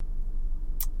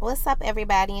What's up,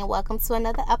 everybody, and welcome to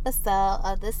another episode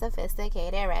of the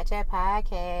Sophisticated Ratchet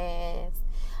Podcast.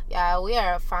 Y'all, we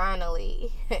are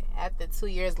finally, after 2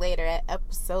 years later, at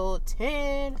episode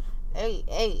 10.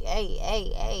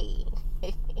 Hey.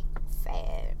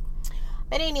 Sad.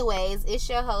 But anyways, it's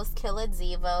your host, Killa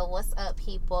Diva. What's up,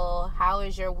 people? How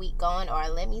is your week going? Or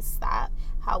let me stop.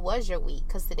 How was your week?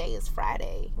 Because today is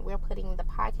Friday. We're putting the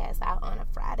podcast out on a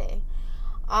Friday.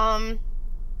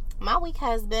 My week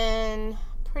has been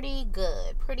pretty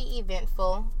good, pretty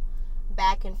eventful,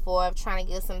 back and forth, trying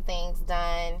to get some things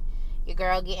done. Your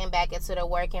girl getting back into the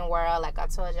working world. Like I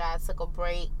told y'all, I took a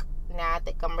break. Now I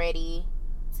think I'm ready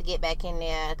to get back in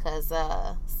there because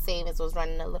savings was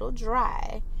running a little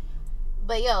dry.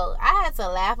 But yo, I had to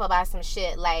laugh about some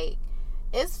shit. Like,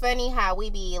 it's funny how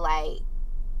we be like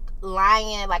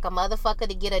lying like a motherfucker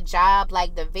to get a job.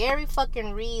 Like, the very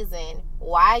fucking reason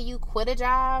why you quit a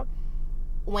job,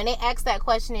 when they ask that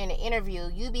question in the interview,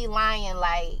 you be lying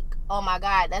like, oh my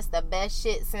God, that's the best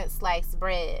shit since sliced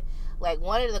bread. Like,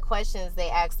 one of the questions they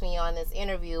asked me on this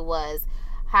interview was,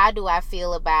 how do I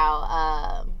feel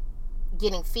about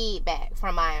getting feedback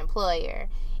from my employer?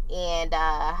 And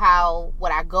how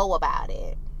would I go about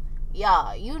it?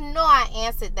 Y'all, you know I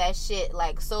answered that shit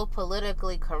like so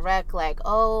politically correct. Like,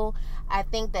 oh, I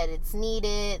think that it's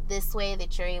needed this way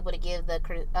that you're able to give the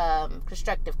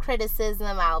constructive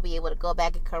criticism. I'll be able to go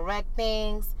back and correct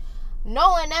things.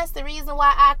 Knowing that's the reason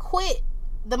why I quit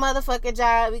the motherfucking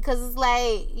job. Because it's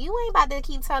like, you ain't about to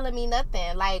keep telling me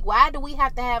nothing. Like, why do we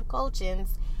have to have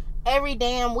coachings every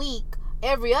damn week,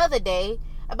 every other day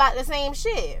about the same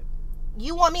shit?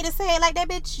 You want me to say it like that,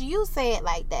 bitch? You say it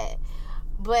like that.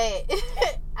 But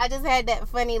I just had that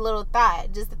funny little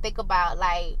thought just to think about,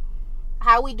 like,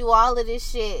 how we do all of this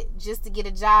shit just to get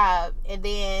a job. And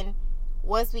then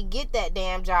once we get that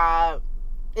damn job,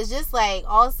 it's just like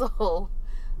also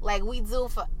like we do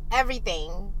for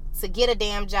everything to get a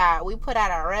damn job. We put out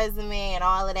our resume and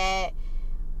all of that.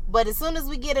 But as soon as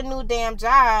we get a new damn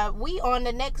job, we on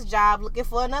the next job looking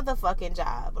for another fucking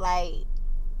job. Like,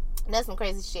 that's some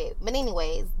crazy shit. But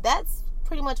anyways, that's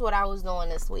pretty much what I was doing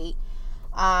this week.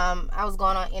 I was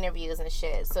going on interviews and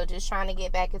shit. So just trying to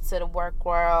get back into the work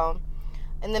world.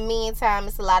 In the meantime,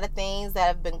 it's a lot of things that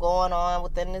have been going on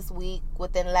within this week,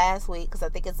 within last week, because I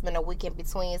think it's been a week in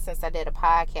between since I did a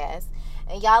podcast.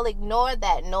 And y'all ignore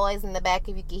that noise in the back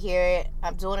if you can hear it.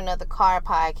 I'm doing another car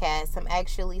podcast. I'm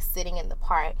actually sitting in the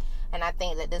park. And I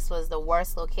think that this was the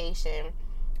worst location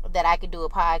that I could do a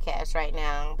podcast right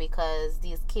now because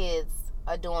these kids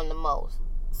are doing the most.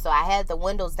 So I had the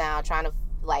windows down trying to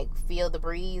like feel the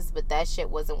breeze, but that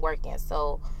shit wasn't working.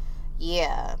 So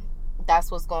yeah, that's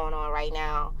what's going on right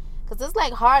now, because it's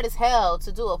like hard as hell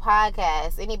to do a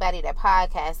podcast. Anybody that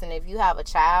podcasts, and if you have a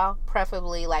child,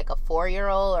 preferably like a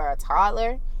 4-year-old or a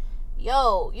toddler,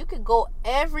 yo, you could go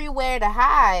everywhere to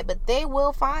hide, but they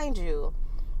will find you.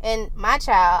 And my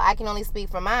child, I can only speak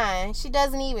for mine, she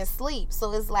doesn't even sleep.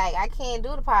 So it's like I can't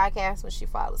do the podcast when she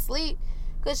falls asleep,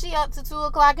 because she up to 2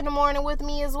 o'clock in the morning with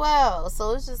me as well.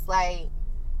 So it's just like,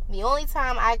 the only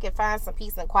time I can find some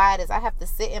peace and quiet is I have to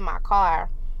sit in my car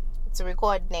to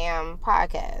record the damn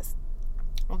podcast.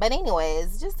 But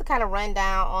anyways, just to kind of run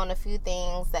down on a few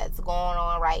things that's going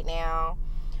on right now.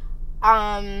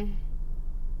 I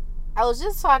was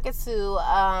just talking to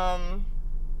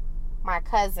my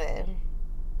cousin.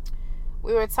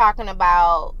 We were talking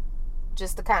about,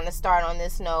 just to kind of start on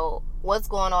this note, what's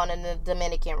going on in the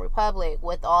Dominican Republic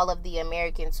with all of the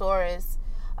American tourists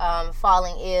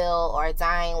falling ill or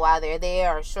dying while they're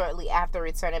there, or shortly after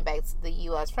returning back to the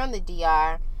U.S. from the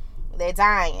DR, they're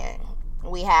dying.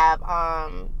 We have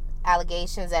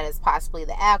allegations that it's possibly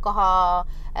the alcohol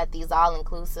at these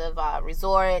all-inclusive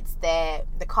resorts, that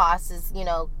the cost is,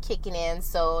 kicking in.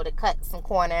 So to cut some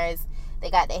corners,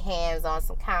 they got their hands on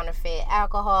some counterfeit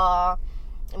alcohol.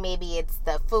 Maybe it's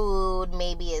the food,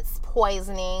 maybe it's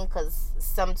poisoning, because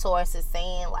some tourists are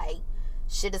saying like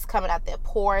shit is coming out their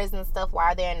pores and stuff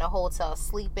while they're in the hotel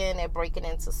sleeping. They're breaking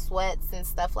into sweats and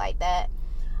stuff like that.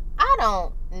 I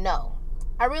don't know.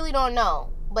 I really don't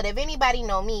know. But if anybody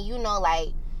know me, you know,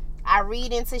 like, I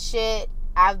read into shit.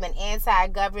 I've been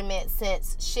anti-government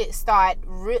since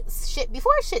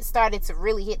before shit started to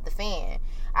really hit the fan.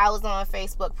 I was on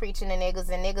Facebook preaching to niggas,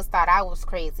 and niggas thought I was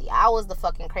crazy. I was the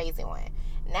fucking crazy one.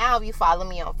 Now, if you follow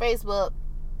me on Facebook,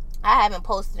 I haven't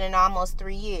posted in almost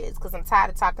 3 years because I'm tired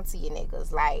of talking to you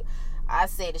niggas. Like, I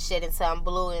say the shit until I'm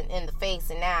blue in the face,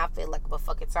 and now I feel like I'm a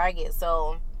fucking target.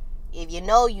 So, if you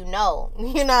know, you know.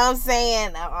 You know what I'm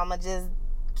saying? I'm going to just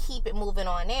keep it moving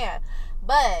on there.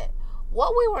 But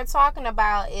what we were talking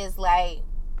about is, like,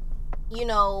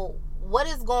 what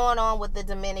is going on with the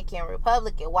Dominican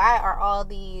Republic? Why are all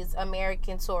these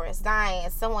American tourists dying?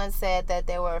 And someone said that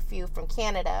there were a few from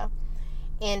Canada.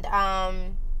 And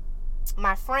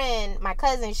my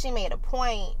cousin, she made a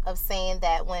point of saying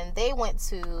that when they went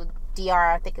to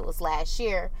DR, I think it was last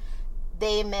year,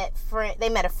 they met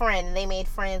a friend, and they made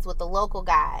friends with the local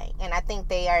guy, and I think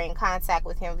they are in contact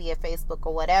with him via Facebook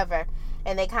or whatever,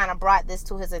 and they kind of brought this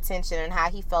to his attention and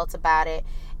how he felt about it.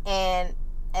 And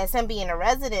as him being a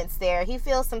resident there, he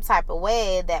feels some type of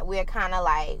way that we're kind of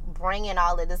like bringing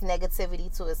all of this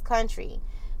negativity to his country,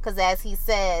 because as he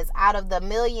says, out of the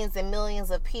millions and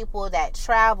millions of people that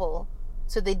travel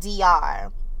to the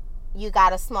DR, you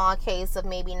got a small case of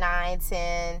maybe 9,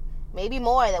 10, maybe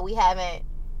more that we haven't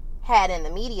had in the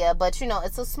media, but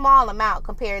it's a small amount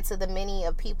compared to the many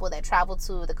of people that travel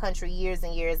to the country years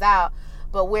and years out.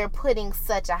 But we're putting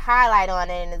such a highlight on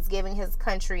it, and it's giving his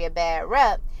country a bad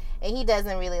rep, and he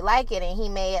doesn't really like it. And he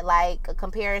made like a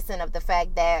comparison of the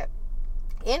fact that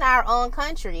in our own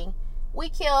country we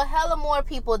kill hella more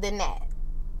people than that,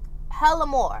 hella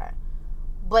more,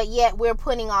 but yet we're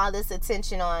putting all this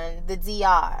attention on the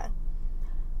DR.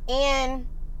 And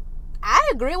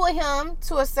I agree with him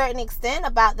to a certain extent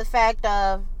about the fact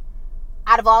of,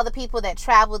 out of all the people that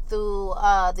travel through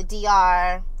the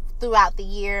DR throughout the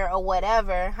year or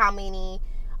whatever, how many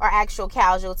are actual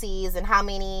casualties and how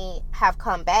many have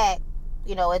come back.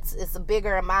 It's a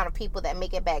bigger amount of people that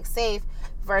make it back safe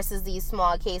versus these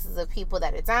small cases of people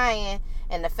that are dying.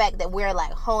 And the fact that we're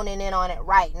like honing in on it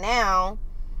right now,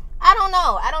 I don't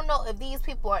know if these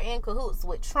people are in cahoots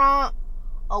with Trump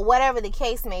or whatever the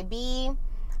case may be.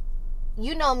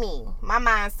 You know me, my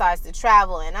mind starts to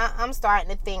travel, and I'm starting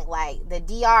to think like the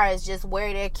DR is just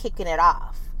where they're kicking it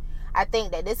off. I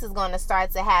think that this is going to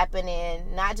start to happen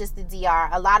in not just the DR,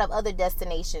 a lot of other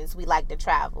destinations we like to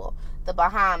travel. The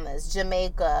Bahamas,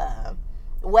 Jamaica,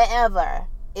 wherever.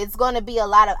 It's going to be a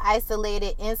lot of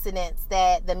isolated incidents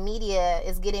that the media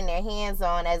is getting their hands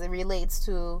on as it relates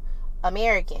to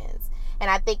Americans. And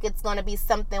I think it's going to be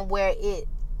something where it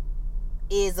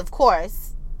is, of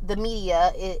course, the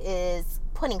media is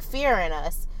putting fear in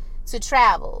us to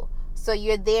travel. So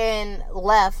you're then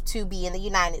left to be in the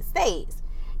United States.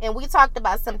 And we talked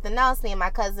about something else, me and my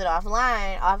cousin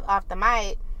offline, off the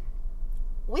mic.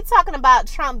 We talking about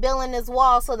Trump building this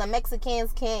wall so the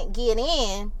Mexicans can't get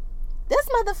in. This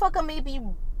motherfucker may be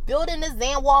building this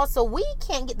damn wall so we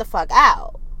can't get the fuck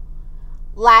out.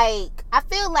 Like, I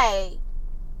feel like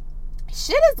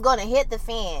shit is gonna hit the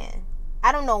fan.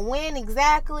 I don't know when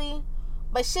exactly,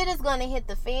 but shit is going to hit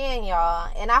the fan,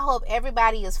 y'all. And I hope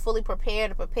everybody is fully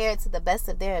prepared to the best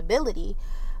of their ability,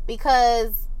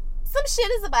 because some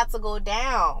shit is about to go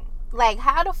down. Like,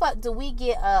 how the fuck do we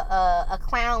get a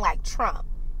clown like Trump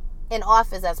in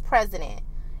office as president?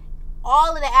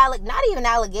 All of the not even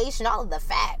allegation, all of the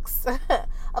facts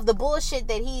of the bullshit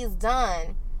that he's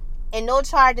done, and no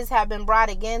charges have been brought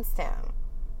against him.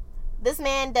 This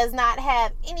man does not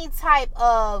have any type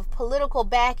of political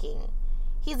backing.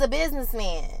 He's a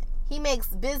businessman. He makes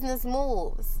business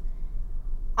moves.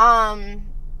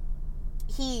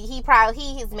 He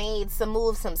has made some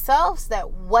moves himself that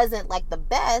wasn't like the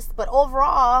best, but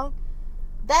overall,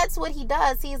 that's what he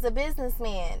does. He's a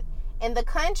businessman. In the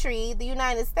country, the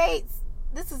United States,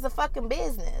 this is a fucking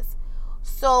business.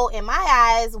 So in my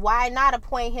eyes, why not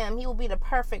appoint him? He will be the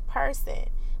perfect person,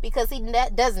 because he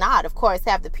does not, of course,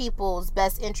 have the people's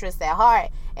best interests at heart,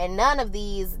 and none of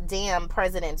these damn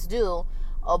presidents do.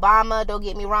 Obama, don't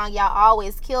get me wrong, y'all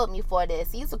always killed me for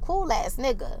this. He's a cool ass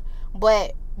nigga,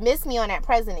 but miss me on that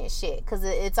president shit, because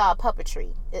it's all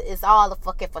puppetry. It's all a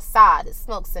fucking facade. It's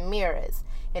smokes and mirrors.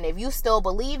 And if you still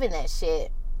believe in that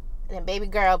shit, then baby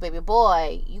girl, baby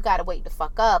boy, you gotta wake the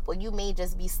fuck up, or you may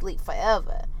just be asleep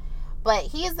forever. But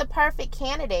he is the perfect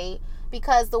candidate,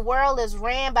 because the world is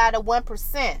ran by the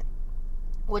 1%,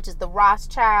 which is the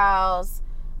Rothschilds,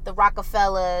 the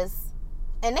Rockefellers,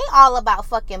 and they all about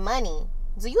fucking money.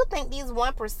 Do you think these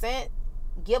 1%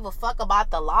 give a fuck about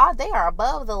the law? They are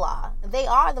above the law. They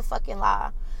are the fucking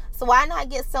law. So why not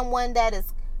get someone that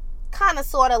is kind of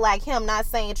sort of like him? Not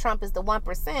saying Trump is the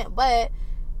 1%, but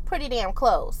pretty damn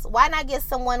close. Why not get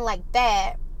someone like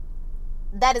that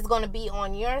is going to be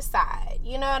on your side?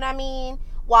 You know what I mean?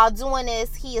 While doing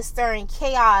this, he is stirring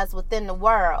chaos within the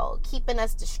world, keeping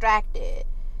us distracted.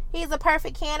 He's a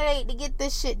perfect candidate to get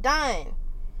this shit done.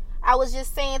 I was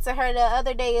just saying to her the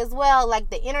other day as well, like,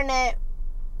 the internet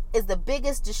is the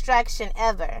biggest distraction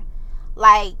ever.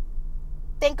 Like,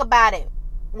 think about it.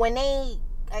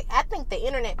 I think the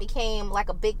internet became like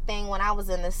a big thing when I was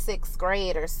in the 6th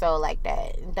grade or so, like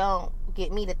that. And don't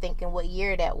get me to thinking what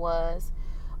year that was.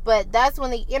 But that's when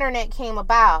the internet came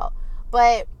about.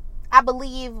 But I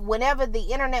believe whenever the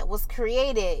internet was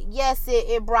created, yes,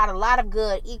 it brought a lot of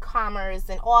good. E-commerce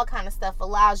and all kind of stuff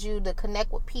allows you to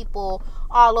connect with people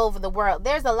all over the world.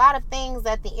 There's a lot of things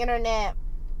that the internet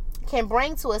can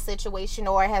bring to a situation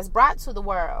or has brought to the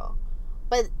world.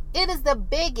 But it is the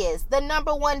biggest, the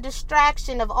number one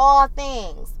distraction of all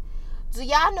things. Do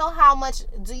y'all know how much,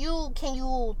 can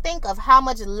you think of how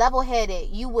much level-headed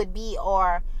you would be,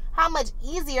 or how much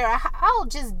easier, how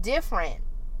just different,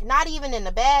 not even in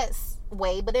a bad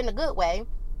way, but in a good way,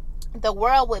 the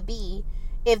world would be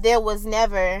if there was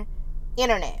never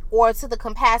internet, or to the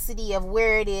capacity of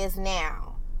where it is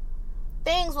now?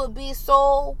 Things would be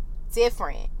so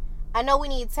different. I know we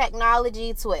need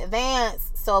technology to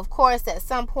advance, so of course at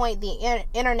some point the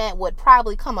internet would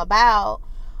probably come about,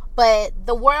 but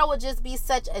the world would just be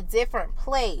such a different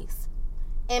place.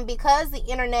 And because the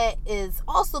internet is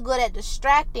also good at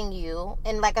distracting you,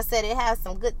 and like I said, it has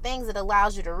some good things, it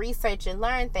allows you to research and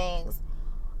learn things,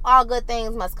 all good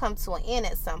things must come to an end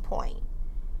at some point.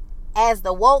 As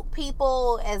the woke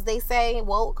people, as they say,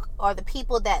 woke are the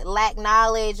people that lack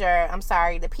knowledge,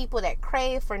 the people that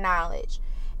crave for knowledge.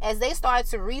 As they start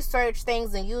to research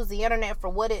things and use the internet for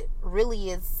what it really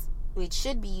is, it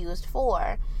should be used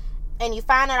for, and you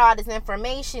find out all this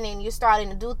information and you're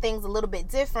starting to do things a little bit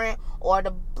different, or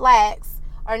the blacks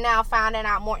are now finding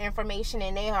out more information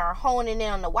and they are honing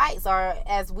in on the whites, or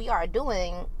as we are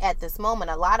doing at this moment,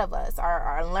 a lot of us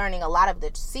are learning a lot of the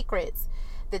secrets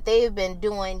that they've been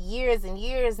doing years and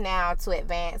years now to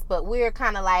advance, but we're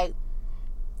kind of like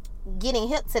getting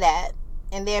hip to that.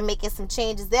 And they're making some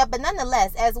changes there. But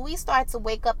nonetheless, as we start to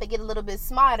wake up and get a little bit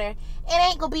smarter, it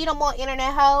ain't going to be no more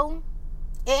internet hoe.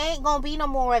 It ain't going to be no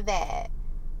more of that.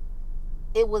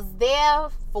 It was there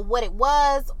for what it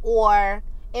was, or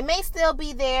it may still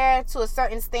be there to a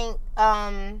certain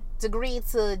degree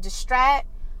to distract,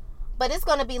 but it's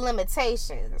going to be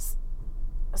limitations.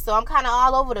 So I'm kind of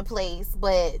all over the place,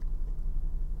 but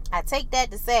I take that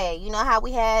to say, you know how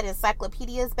we had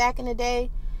encyclopedias back in the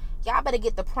day? Y'all better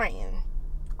get the printing.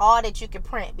 All that you can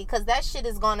print, because that shit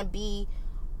is gonna be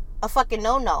a fucking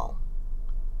no-no.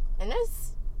 And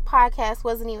this podcast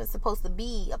wasn't even supposed to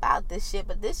be about this shit,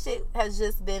 but this shit has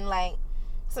just been like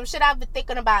some shit I've been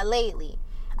thinking about lately.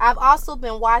 I've also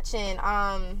been watching,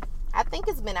 I think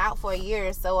it's been out for a year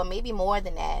or so, or maybe more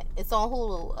than that. It's on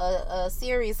Hulu, a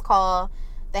series called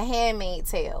The Handmaid's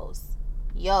Tales.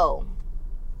 Yo,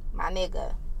 my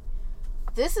nigga,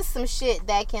 this is some shit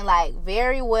that can like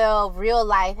very well real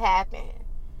life happen.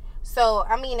 So,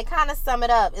 I mean, to kind of sum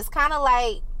it up, it's kind of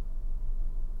like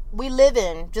we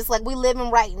living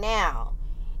right now.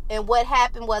 And what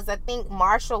happened was, I think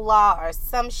martial law or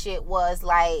some shit was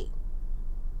like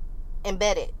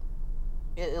embedded.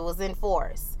 It was in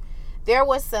force. There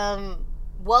was some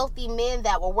wealthy men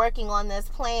that were working on this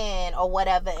plan or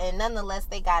whatever, and nonetheless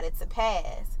they got it to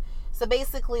pass. So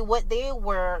basically what they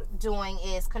were doing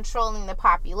is controlling the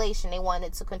population. They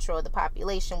wanted to control the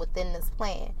population within this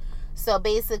plan. So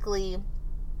basically,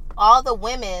 all the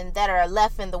women that are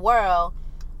left in the world,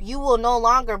 you will no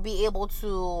longer be able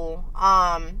to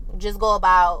just go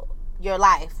about your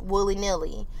life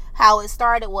willy-nilly. How it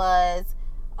started was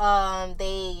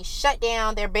they shut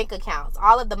down their bank accounts.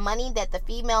 All of the money that the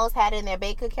females had in their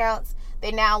bank accounts,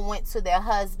 they now went to their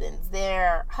husbands.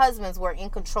 Their husbands were in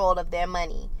control of their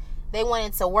money. They went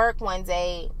into work one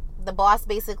day. The boss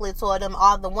basically told them,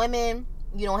 all the women,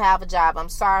 you don't have a job. I'm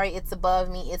sorry, it's above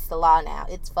me. It's the law now.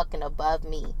 It's fucking above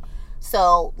me.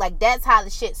 So, like, that's how the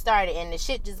shit started. And the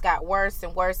shit just got worse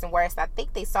and worse and worse. I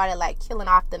think they started, like, killing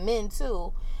off the men,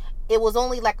 too. It was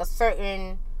only, like, a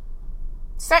certain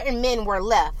men were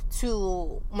left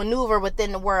to maneuver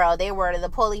within the world. They were the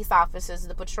police officers,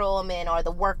 the patrolmen, or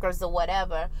the workers or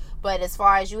whatever. But as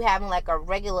far as you having, like, a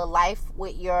regular life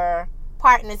with your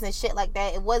partners and shit like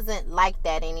that, it wasn't like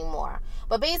that anymore.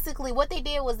 But basically what they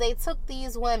did was they took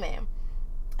these women,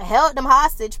 held them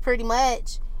hostage pretty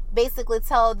much, basically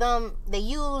told them they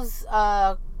use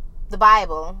the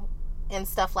Bible and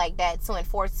stuff like that to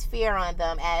enforce fear on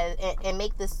them and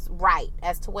make this right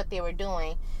as to what they were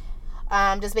doing.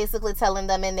 Just basically telling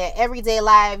them in their everyday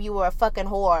life, you were a fucking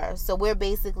whore, so we're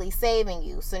basically saving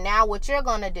you. So now what you're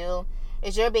going to do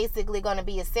is you're basically going to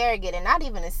be a surrogate, and not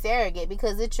even a surrogate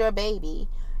because it's your baby.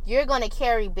 You're going to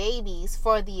carry babies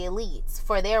for the elites,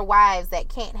 for their wives that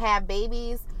can't have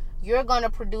babies. You're going to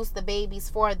produce the babies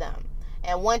for them.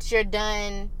 And once you're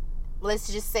done,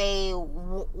 let's just say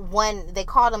they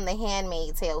call them the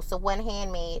handmaid tale. So one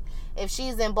handmaid, if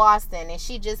she's in Boston and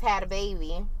she just had a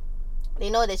baby, they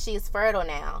know that she's fertile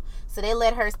now. So they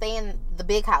let her stay in the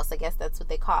big house, I guess that's what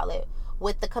they call it,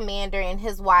 with the commander and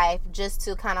his wife just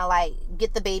to kind of like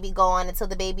get the baby going until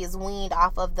the baby is weaned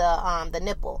off of the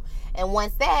nipple. And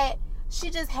once that, she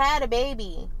just had a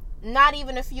baby. Not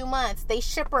even a few months. They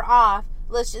ship her off,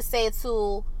 let's just say,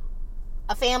 to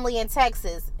a family in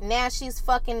Texas. Now she's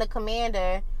fucking the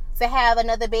commander to have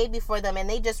another baby for them, and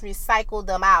they just recycled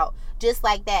them out just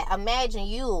like that. Imagine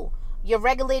your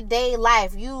regular day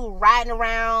life, you riding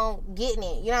around getting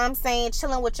it, you know what I'm saying,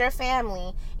 chilling with your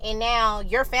family, and now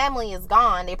your family is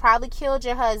gone. They probably killed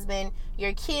your husband.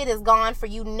 Your kid is gone for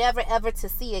you never ever to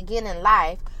see again in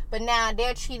life. But now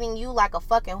they're treating you like a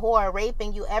fucking whore,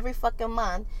 raping you every fucking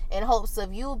month in hopes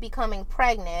of you becoming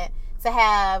pregnant to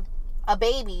have a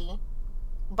baby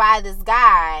by this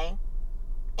guy,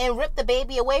 and rip the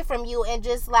baby away from you, and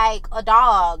just like a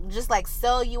dog, just like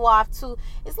sell you off to,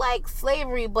 it's like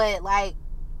slavery, but like,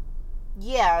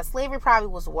 yeah, slavery probably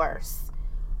was worse.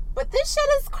 But this shit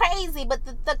is crazy. But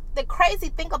the crazy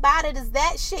thing about it is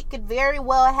that shit could very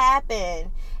well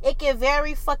happen. It could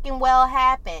very fucking well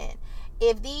happen.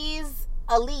 If these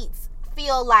elites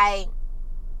feel like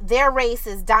their race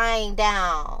is dying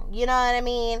down, you know what I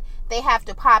mean? They have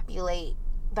to populate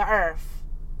the earth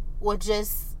with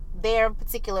just their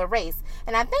particular race.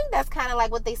 And I think that's kind of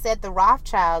like what they said the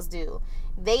Rothschilds do.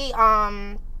 They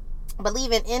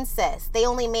believe in incest. They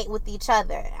only mate with each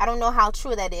other. I don't know how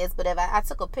true that is, but if I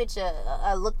took a picture,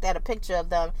 I looked at a picture of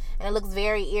them, and it looks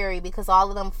very eerie because all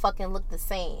of them fucking look the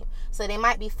same. So they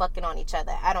might be fucking on each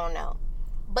other. I don't know.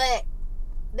 But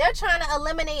they're trying to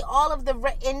eliminate all of the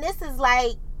and this is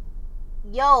like,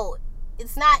 yo,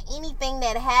 it's not anything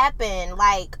that happened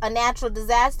like a natural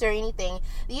disaster or anything.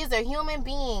 These are human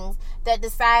beings that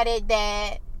decided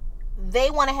that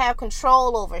they want to have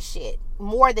control over shit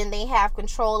more than they have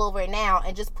control over it now,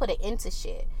 and just put it into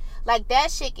shit. Like, that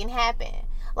shit can happen.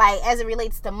 Like, as it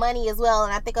relates to money as well.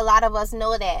 And I think a lot of us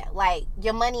know that. Like,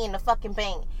 your money in the fucking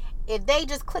bank. If they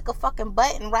just click a fucking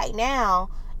button right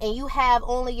now and you have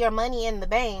only your money in the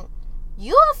bank,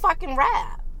 you a fucking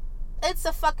wrap. It's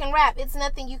a fucking wrap. It's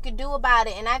nothing you can do about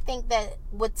it. And I think that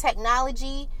with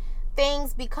technology,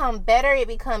 things become better, it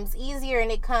becomes easier,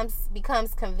 and it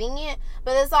becomes convenient.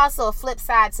 But there's also a flip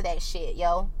side to that shit,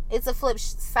 yo. It's a flip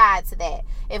side to that.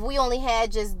 If we only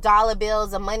had just dollar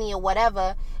bills or money or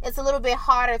whatever, it's a little bit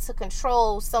harder to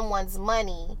control someone's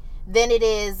money than it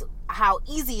is how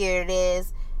easier it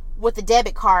is with a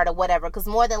debit card or whatever, because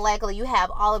more than likely you have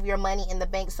all of your money in the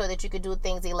bank so that you could do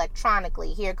things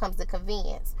electronically. Here comes the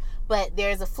convenience. But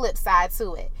there's a flip side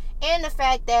to it. And the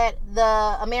fact that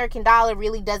the American dollar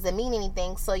really doesn't mean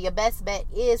anything, so your best bet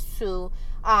is to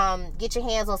get your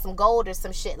hands on some gold or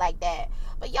some shit like that.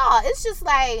 But y'all, it's just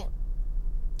like,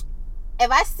 if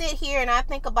I sit here and I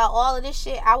think about all of this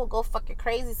shit, I will go fucking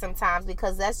crazy sometimes,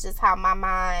 because that's just how my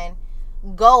mind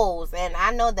goes. And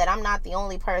I know that I'm not the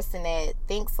only person that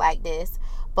thinks like this,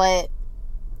 but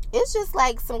it's just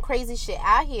like some crazy shit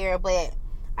out here. But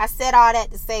I said all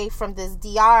that to say, from this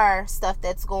DR stuff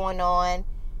that's going on,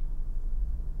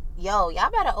 yo, y'all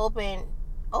better open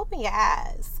your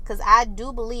eyes, because I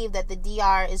do believe that the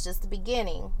DR is just the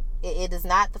beginning. It is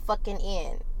not the fucking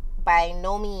end. By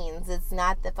no means. It's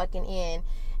not the fucking end.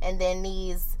 And then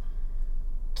these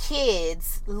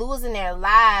kids losing their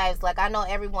lives. Like, I know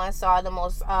everyone saw the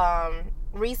most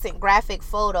recent graphic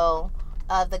photo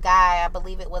of the guy, I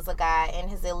believe it was a guy,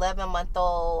 and his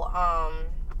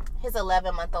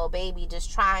 11-month-old baby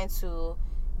just trying to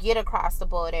get across the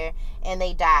border, and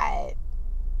they died.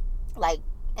 Like,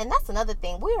 and that's another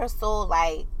thing. We are so,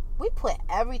 like, we put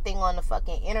everything on the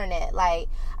fucking internet. Like,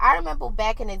 I remember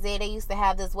back in the day, they used to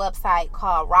have this website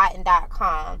called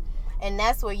rotten.com, and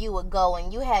that's where you would go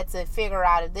and you had to figure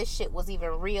out if this shit was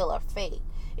even real or fake.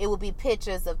 It would be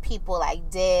pictures of people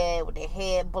like dead with their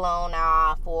head blown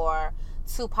off, or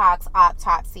Tupac's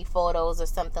autopsy photos or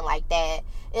something like that.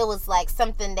 It was like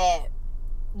something that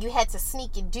you had to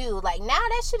sneak and do. Like, now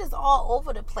that shit is all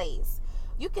over the place.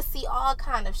 You can see all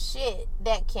kind of shit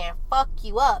that can fuck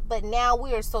you up, but now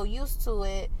we are so used to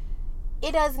it,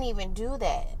 it doesn't even do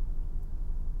that.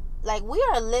 Like, we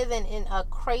are living in a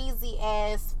crazy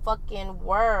ass fucking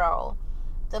world.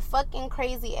 The fucking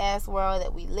crazy ass world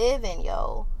that we live in,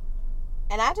 yo.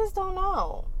 And I just don't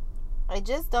know. I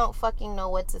just don't fucking know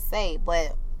what to say.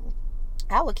 But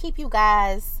I will keep you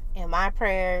guys in my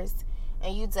prayers,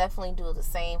 and you definitely do the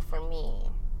same for me.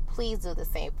 Please do the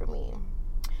same for me.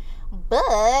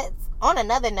 But on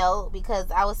another note,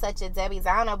 because I was such a Debbie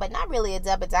Downer, but not really a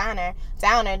Debbie Downer,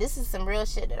 this is some real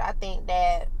shit that I think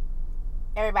that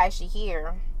everybody should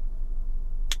hear.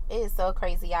 It is so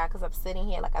crazy, y'all, because I'm sitting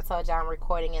here, like I told y'all, I'm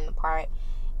recording in the park,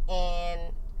 and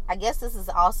I guess this is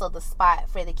also the spot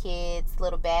for the kids,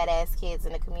 little badass kids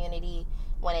in the community,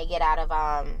 when they get out of,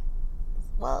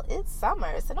 well, it's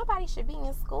summer, so nobody should be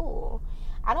in school.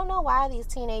 I don't know why these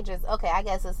teenagers, okay, I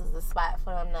guess this is the spot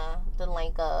for them to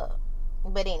link up.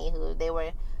 But anywho, they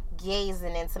were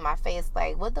gazing into my face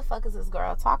like, what the fuck is this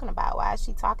girl talking about? Why is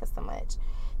she talking so much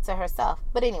to herself?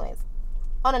 But anyways,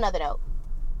 on another note.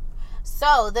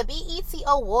 So, the BET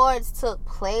Awards took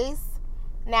place.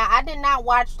 Now, I did not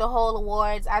watch the whole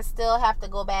awards. I still have to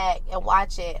go back and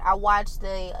watch it. I watched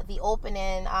the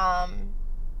opening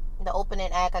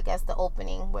act, I guess the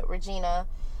opening with Regina.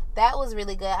 That was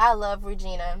really good. I love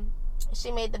Regina.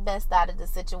 She made the best out of the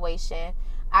situation.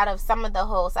 Out of some of the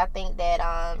hosts, I think that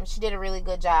she did a really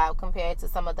good job compared to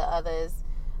some of the others.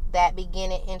 That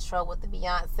beginning intro with the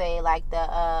Beyonce, like the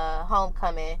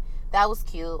homecoming, that was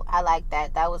cute. I like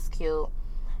that. That was cute.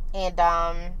 And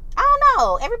I don't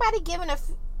know. Everybody giving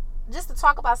just to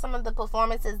talk about some of the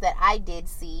performances that I did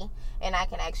see and I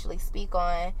can actually speak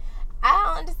on. I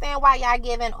don't understand why y'all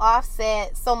giving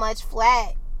Offset so much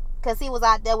flack. Because he was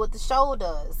out there with the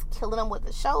shoulders. Killing him with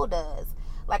the shoulders.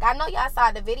 Like, I know y'all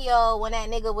saw the video when that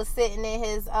nigga was sitting in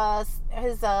his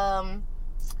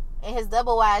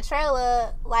double wide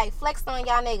trailer, like, flexed on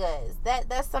y'all niggas.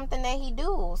 That's something that he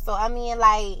do. So, I mean,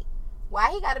 like,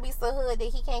 why he gotta be so hood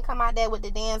that he can't come out there with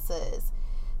the dancers?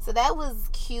 So, that was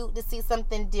cute to see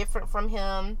something different from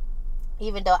him.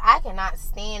 Even though I cannot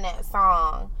stand that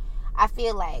song. I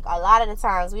feel like a lot of the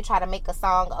times we try to make a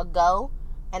song a go.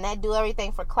 And that do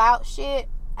everything for clout shit.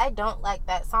 I don't like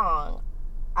that song.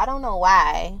 I don't know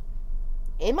why.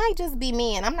 It might just be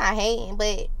me, and I'm not hating,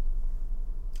 but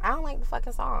I don't like the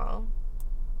fucking song.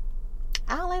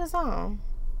 I don't like the song.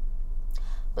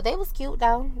 But they was cute,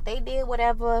 though. They did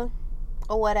whatever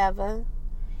or whatever.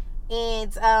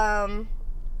 And,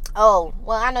 oh,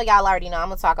 well, I know y'all already know. I'm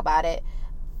going to talk about it.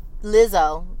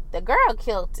 Lizzo. The girl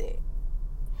killed it.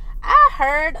 I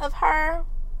heard of her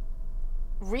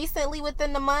recently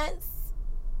within the months,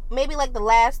 maybe like the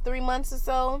last 3 months or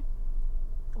so,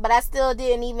 but I still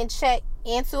didn't even check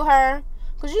into her,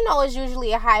 because you know it's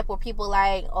usually a hype where people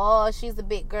like, oh, she's a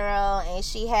big girl and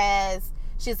she's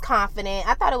confident.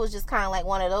 I thought it was just kind of like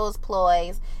one of those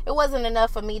ploys. It wasn't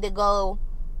enough for me to go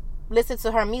listen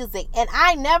to her music, and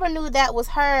I never knew that was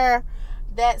her.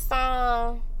 That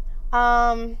song,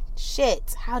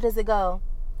 shit, how does it go?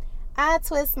 I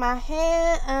twist my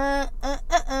hand, I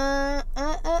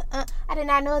did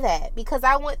not know that, because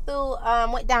I went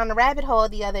down the rabbit hole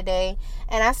the other day,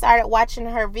 and I started watching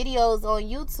her videos on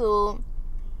YouTube.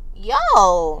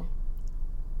 Yo,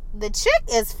 the chick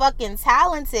is fucking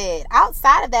talented.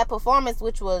 Outside of that performance,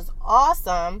 which was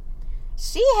awesome,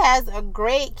 she has a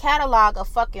great catalog of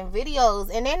fucking videos,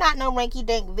 and they're not no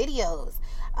rinky-dink videos.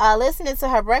 Listening to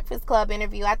her Breakfast Club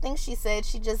interview, I think she said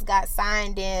she just got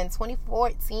signed in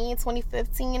 2014,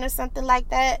 2015 or something like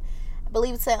that. I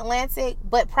believe to Atlantic.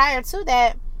 But prior to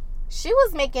that, she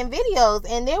was making videos,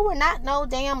 and they were not no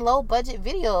damn low budget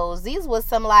videos. These was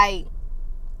some, like,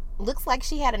 looks like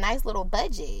she had a nice little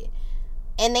budget.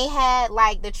 And they had,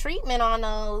 like, the treatment on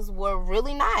those were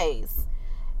really nice.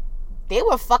 They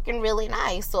were fucking really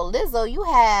nice. So Lizzo, you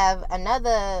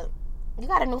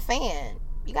got a new fan.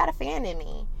 You got a fan in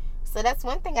me. So that's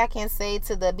one thing I can say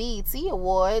to the BET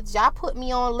Awards. Y'all put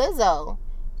me on Lizzo,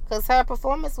 because her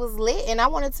performance was lit, and I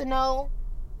wanted to know,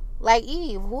 like,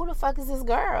 Eve, who the fuck is this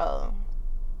girl?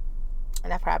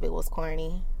 And that probably was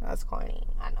corny. That was corny,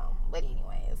 I know. But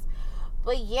anyways.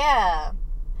 But yeah.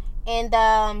 And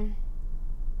another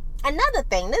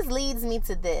thing, this leads me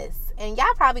to this. And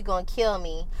y'all probably gonna kill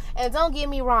me. And don't get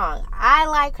me wrong, I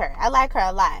like her. I like her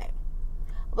a lot.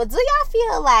 But do y'all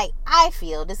feel like,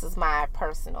 this is my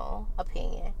personal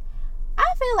opinion, I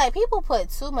feel like people put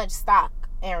too much stock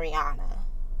in Rihanna.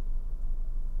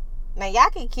 Now, y'all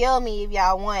can kill me if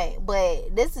y'all want,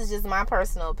 but this is just my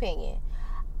personal opinion.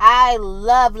 I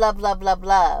love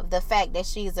the fact that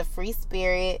she's a free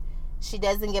spirit. She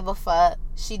doesn't give a fuck.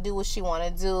 She do what she want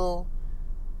to do.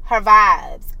 Her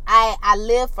vibes. I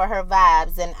live for her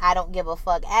vibes, and I don't give a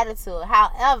fuck attitude.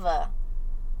 However,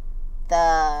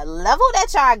 the level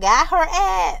that y'all got her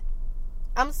at,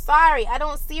 I'm sorry, I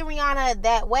don't see Rihanna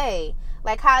that way.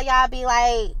 Like how y'all be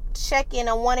like checking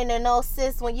and wanting to know,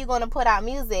 sis, when you gonna put out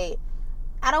music.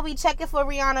 I don't be checking for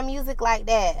Rihanna music like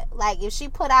that. Like if she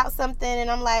put out something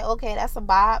and I'm like, okay, that's a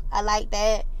bop, I like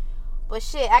that. But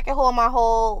shit, I can go my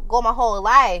whole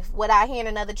life without hearing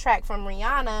another track from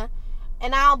Rihanna,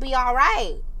 and I'll be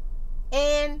alright.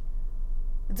 And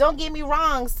don't get me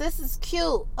wrong, sis is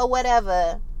cute or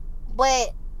whatever.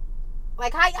 But,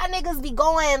 like, how y'all niggas be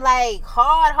going, like,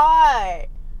 hard?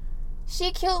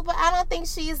 She cute, but I don't think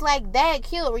she's, like, that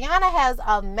cute. Rihanna has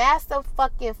a massive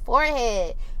fucking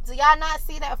forehead. Do y'all not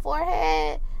see that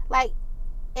forehead? Like,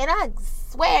 And I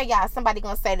swear, y'all, somebody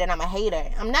gonna say that I'm a hater.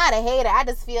 I'm not a hater. I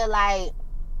just feel like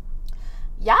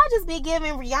y'all just be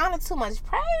giving Rihanna too much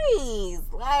praise.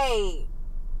 Like,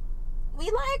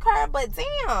 we like her, but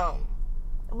damn.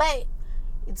 But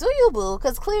do you, boo?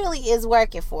 Because clearly it's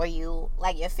working for you.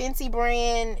 Like, your Fenty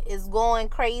brand is going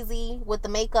crazy with the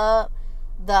makeup.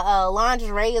 The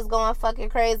lingerie is going fucking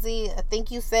crazy. I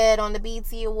think you said on the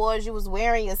BET Awards you was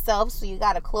wearing yourself, so you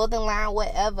got a clothing line,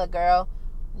 whatever, girl.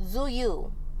 Do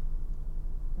you.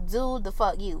 Do the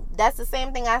fuck you. That's the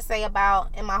same thing I say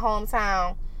about in my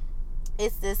hometown.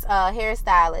 It's this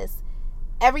hairstylist.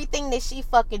 Everything that she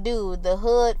fucking do, the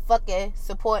hood fucking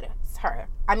supports her.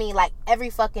 I mean, like, every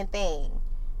fucking thing.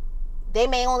 They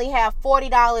may only have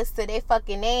 $40 to their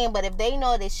fucking name, but if they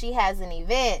know that she has an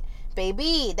event,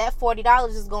 baby, that $40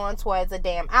 is going towards a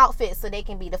damn outfit so they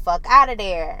can be the fuck out of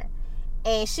there.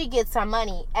 And she gets her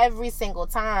money every single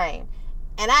time.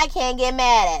 And I can't get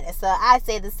mad at it. So I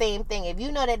say the same thing. If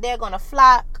you know that they're going to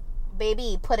flock,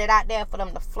 baby, put it out there for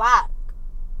them to flock.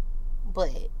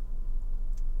 But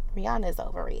Rihanna is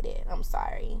overrated. I'm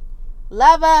sorry.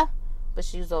 Love her, but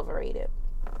she's overrated.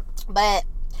 But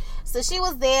so she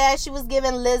was there. She was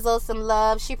giving Lizzo some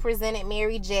love. She presented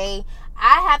Mary J.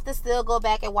 I have to still go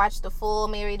back and watch the full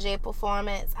Mary J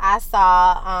performance. I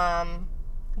saw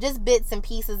just bits and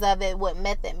pieces of it with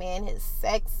Method Man. His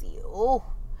sexy. Ooh.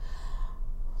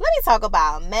 Let me talk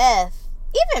about Meth.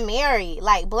 Even Mary.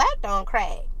 Like, Black don't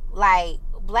crack. Like,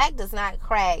 Black does not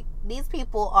crack. These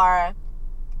people are,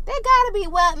 they gotta be,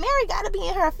 well, Mary gotta be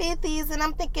in her 50s, and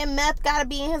I'm thinking Meth gotta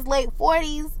be in his late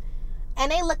 40s.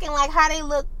 And they looking like how they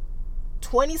look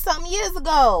 20-something years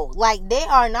ago. Like, they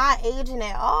are not aging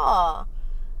at all.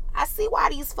 I see why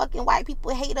these fucking white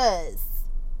people hate us.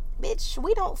 Bitch,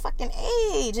 we don't fucking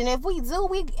age. And if we do,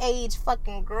 we age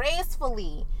fucking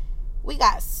gracefully. We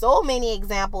got so many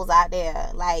examples out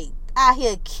there. Like, out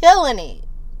here killing it.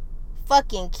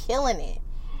 Fucking killing it.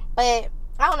 But,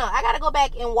 I don't know. I gotta go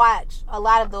back and watch a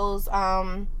lot of those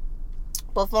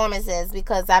performances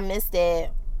because I missed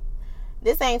it.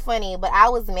 This ain't funny, but I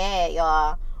was mad,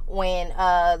 y'all, when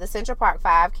the Central Park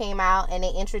 5 came out and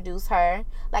they introduced her.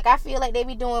 Like, I feel like they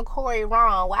be doing Corey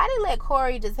wrong. Why they let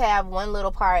Corey just have one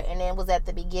little part and then was at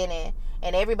the beginning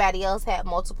and everybody else had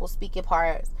multiple speaking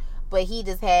parts, but he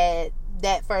just had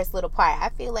that first little part? I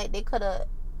feel like they could have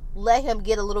let him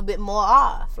get a little bit more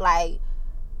off. Like,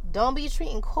 don't be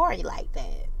treating Corey like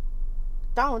that.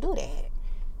 Don't do that.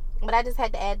 But I just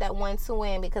had to add that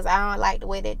 1-2 in because I don't like the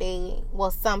way that they,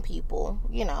 well, some people,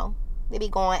 you know, they be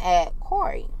going at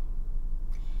Corey.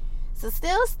 So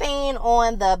still staying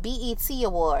on the BET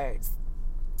Awards.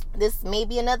 This may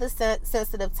be another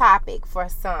sensitive topic for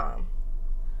some.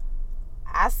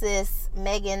 I sis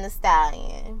Megan Thee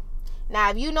Stallion.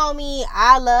 Now, if you know me,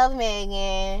 I love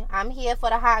Megan. I'm here for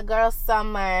the hot girl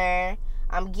summer.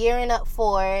 I'm gearing up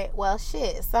for it. Well,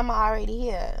 shit, summer already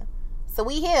here. So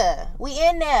we here. We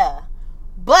in there.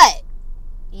 But,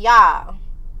 y'all,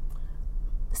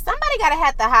 somebody gotta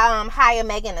have to hire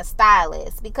Megan a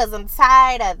stylist because I'm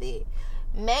tired of it.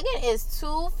 Megan is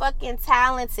too fucking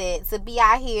talented to be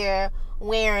out here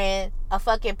wearing a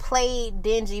fucking plaid,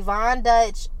 dingy Von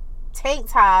Dutch tank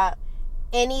top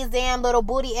and these damn little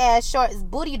booty ass shorts,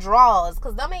 booty drawers,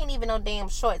 because them ain't even no damn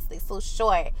shorts. They so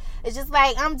short. It's just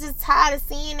like, I'm just tired of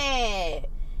seeing it.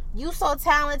 You so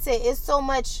talented. It's so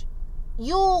much.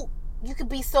 You could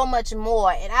be so much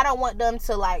more, and I don't want them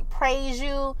to like praise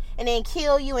you and then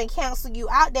kill you and cancel you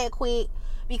out that quick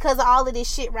because of all of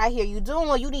this shit right here you doing.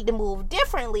 Or you need to move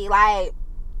differently. Like,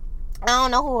 I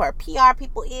don't know who her PR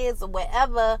people is or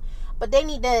whatever, but they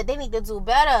need to do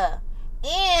better.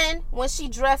 And when she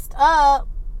dressed up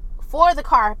for the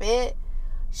carpet,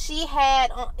 she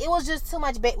had, it was just too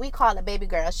much, we call it baby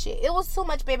girl shit. It was too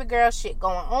much baby girl shit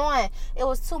going on. It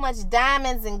was too much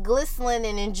diamonds and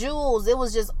glistening and jewels. It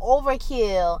was just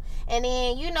overkill. And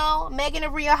then, you know, Megan a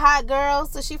real hot girl,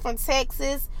 so she from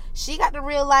Texas. She got the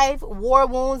real life war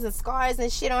wounds and scars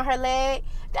and shit on her leg.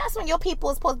 That's when your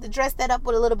people is supposed to dress that up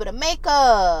with a little bit of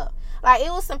makeup. Like,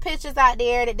 it was some pictures out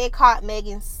there that they caught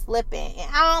Megan slipping. And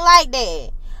I don't like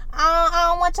that. I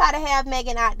don't want y'all to have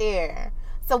Megan out there.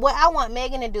 So what I want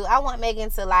Megan to do, I want Megan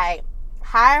to, like,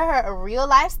 hire her a real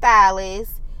life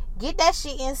stylist, get that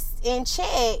shit in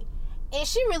check, and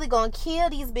she really gonna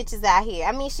kill these bitches out here.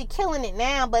 I mean, she killing it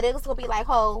now, but it's gonna be like,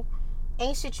 ho,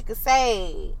 ain't shit you can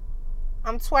say.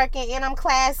 I'm twerking and I'm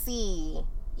classy.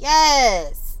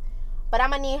 Yes. But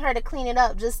I'm going to need her to clean it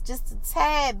up just a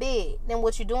tad bit than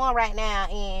what you're doing right now.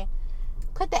 And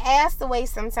put the ass away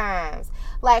sometimes.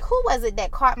 Like, who was it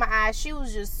that caught my eye? She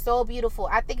was just so beautiful.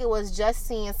 I think it was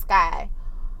Justine Skye.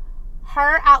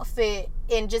 her outfit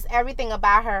and just everything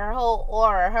about her, her whole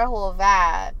aura, her whole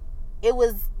vibe, it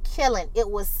was killing. It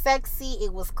was sexy,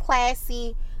 it was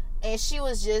classy, and she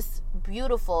was just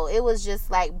beautiful. It was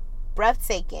just like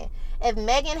breathtaking. If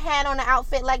Megan had on an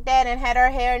outfit like that and had her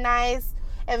hair nice,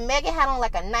 if Megan had on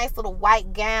like a nice little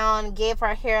white gown, gave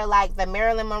her hair like the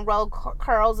Marilyn Monroe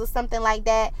curls or something like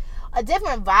that, a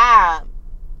different vibe,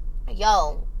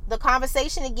 yo, the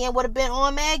conversation again would have been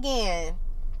on Megan.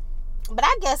 But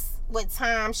I guess with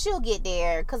time she'll get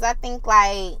there, because I think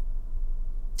like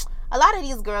a lot of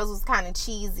these girls was kind of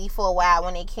cheesy for a while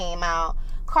when they came out.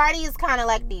 Cardi is kind of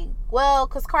like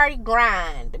because Cardi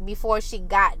grind before she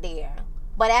got there.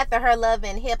 But after her Love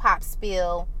and Hip Hop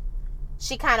spill,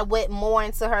 she kind of went more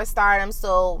into her stardom.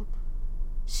 So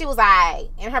she was alright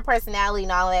in her personality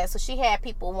and all that. So she had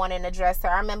people wanting to dress her.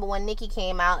 I remember when Nicki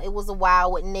came out, it was a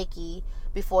while with Nicki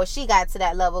before she got to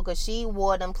that level, because she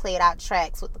wore them played out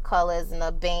tracks with the colors and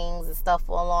the bangs and stuff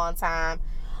for a long time.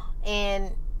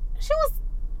 And she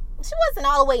wasn't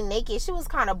all the way naked. She was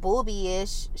kind of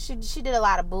boobie-ish. She did a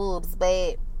lot of boobs, but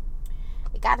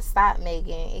it gotta stop,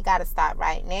 Megan. It gotta stop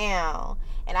right now.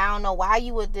 And I don't know why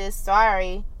you with this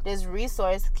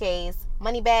resource case,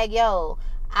 Moneybag Yo.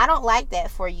 I don't like that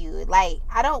for you. Like,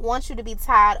 I don't want you to be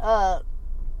tied up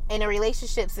in the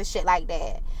relationships and shit like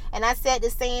that. And I said the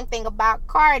same thing about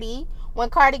Cardi when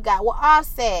Cardi got with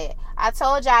Offset. I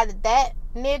told y'all that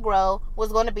Negro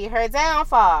was going to be her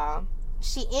downfall.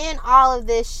 She in all of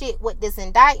this shit with these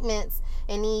indictments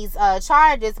and these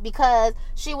charges because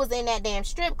she was in that damn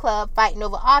strip club fighting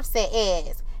over Offset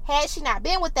ass. Had she not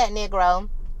been with that Negro,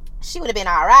 she would have been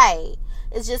alright.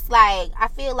 It's just like, I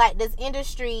feel like this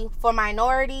industry for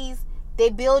minorities, they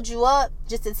build you up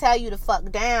just to tell you to fuck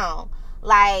down.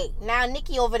 Like, now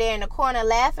Nicki over there in the corner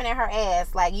laughing at her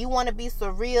ass. Like, you want to be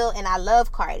surreal, and I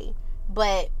love Cardi,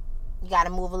 but you got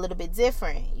to move a little bit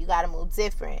different. You got to move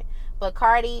different. But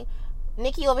Cardi,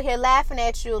 Nicki over here laughing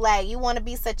at you like, you want to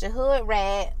be such a hood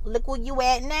rat. Look where you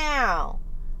at now.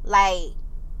 Like,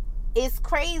 it's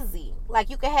crazy.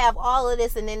 Like, you can have all of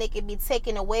this and then it can be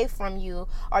taken away from you,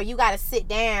 or you got to sit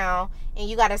down and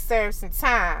you got to serve some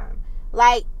time.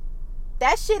 Like,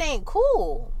 that shit ain't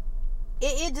cool.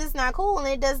 It just not cool, and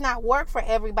it does not work for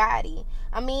everybody.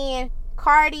 I mean,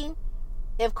 Cardi,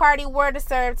 if Cardi were to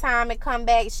serve time and come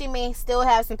back, she may still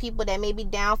have some people that may be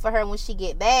down for her when she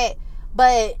get back.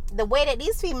 But the way that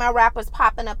these female rappers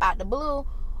popping up out the blue,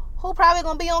 who probably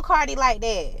gonna be on Cardi like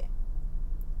that?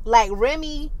 Like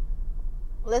Remy,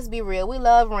 let's be real, we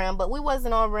love Rem, but we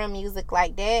wasn't on Rem music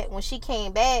like that. When she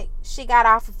came back, she got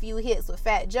off a few hits with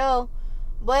Fat Joe,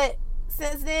 but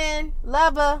since then,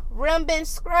 love her. Rem been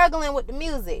struggling with the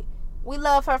music. We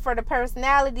love her for the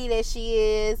personality that she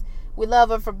is. We love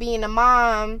her for being a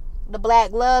mom, the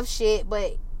black love shit,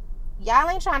 but y'all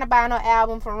ain't trying to buy no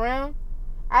album for Rem.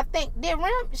 I think, she ain't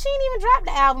even dropped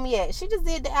the album yet. She just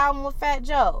did the album with Fat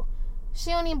Joe.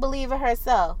 She don't even believe it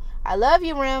herself. I love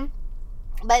you, Rem,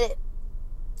 but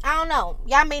I don't know.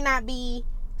 Y'all may not be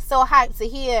so hyped to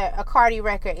hear a Cardi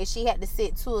record if she had to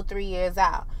sit 2 or 3 years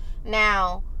out.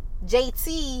 Now,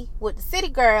 JT with the City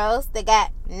Girls, they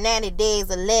got 90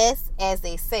 days or less, as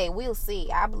they say. We'll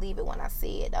see. I believe it when I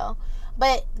see it, though.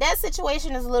 But that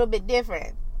situation is a little bit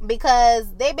different,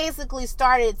 because they basically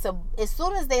started to, as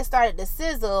soon as they started to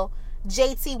sizzle,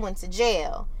 JT went to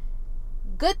jail.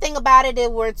 Good thing about it,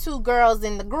 there were 2 girls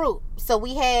in the group. So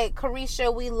we had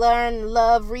Carisha, we learned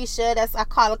love Risha. I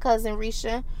call her Cousin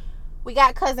Risha. We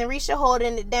got Cousin Risha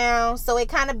holding it down. So it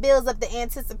kind of builds up the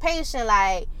anticipation,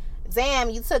 like, damn,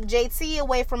 you took JT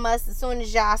away from us as soon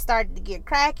as y'all started to get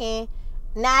cracking.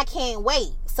 Now I can't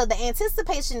wait. So the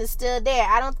anticipation is still there.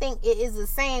 I don't think it is the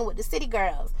same with the City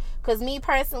Girls. Because me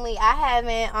personally,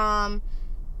 I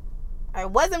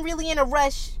wasn't really in a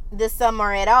rush this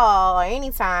summer at all, or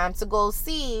anytime, to go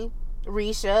see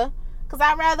Risha. Because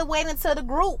I'd rather wait until the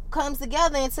group comes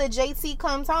together, until JT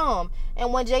comes home.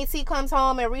 And when JT comes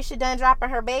home and Risha done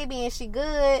dropping her baby and she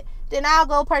good, then I'll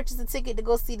go purchase a ticket to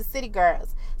go see the City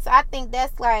Girls. So I think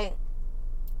that's like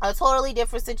a totally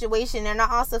different situation. And I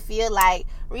also feel like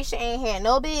Risha ain't had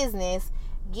no business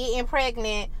getting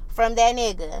pregnant from that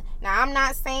nigga. Now, I'm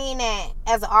not saying that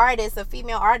as an artist, a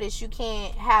female artist, you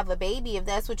can't have a baby if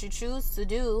that's what you choose to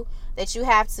do, that you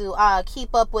have to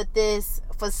keep up with this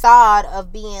facade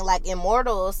of being like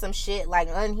immortal or some shit, like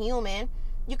unhuman.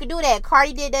 You could do that.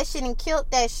 Cardi did that shit and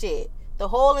killed that shit the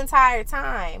whole entire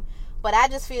time. But I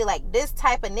just feel like this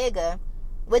type of nigga,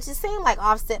 which it seemed like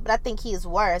Offset, but I think he is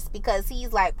worse, because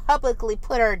he's like publicly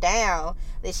put her down.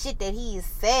 The shit that he's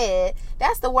said,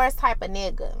 that's the worst type of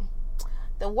nigga.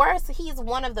 He's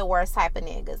one of the worst type of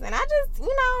niggas. And I just,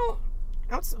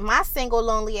 my single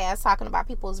lonely ass talking about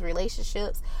people's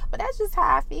relationships, but that's just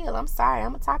how I feel. I'm sorry,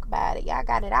 I'm gonna talk about it. Y'all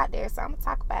got it out there, so I'm gonna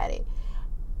talk about it.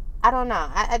 I don't know.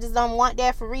 I just don't want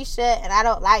that for Risha, and I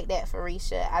don't like that for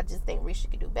Risha. I just think Risha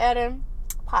could do better.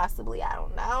 Possibly, I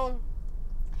don't know.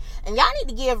 And y'all need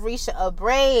to give Risha a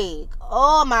break.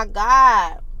 Oh my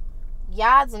God.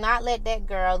 Y'all do not let that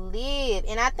girl live.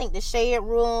 And I think the Shade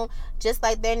Room, just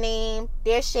like their name,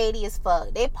 they're shady as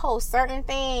fuck. They post certain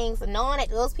things knowing that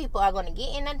those people are going to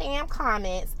get in the damn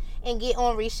comments and get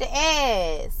on Risha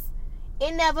ass.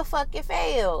 It never fucking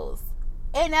fails.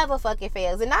 It never fucking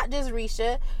fails. And not just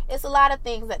Risha. It's a lot of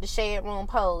things that the Shade Room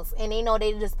posts. And they know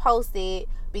they just post it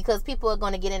because people are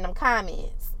going to get in them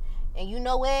comments. And you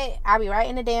know what? I'll be right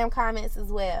in the damn comments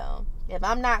as well. If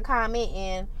I'm not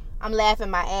commenting, I'm laughing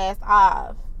my ass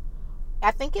off.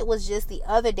 I think it was just the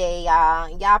other day,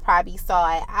 y'all. Y'all probably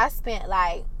saw it.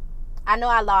 I know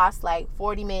I lost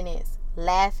 40 minutes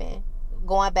laughing,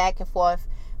 going back and forth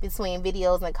between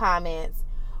videos and comments.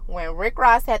 When Rick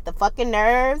Ross had the fucking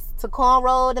nerves to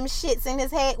cornroll them shits in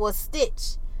his head, was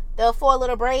stitch. The 4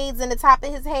 little braids in the top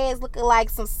of his head looking like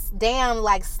some damn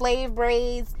slave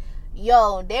braids.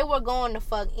 Yo, they were going to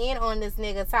fuck in on this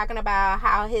nigga, talking about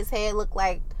how his head looked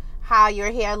like how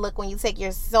your hair look when you take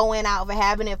your sewing out for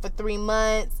having it for 3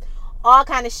 months. All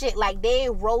kind of shit. They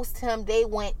roast him. They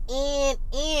went in.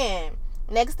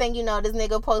 Next thing you know, this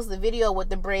nigga posted a video with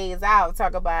the braids out.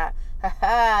 Talk about,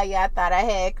 haha, yeah, I thought I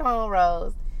had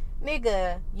cornrows.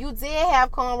 Nigga, you did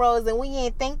have cornrows and we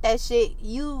ain't think that shit.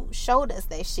 You showed us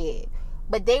that shit.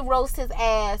 But they roast his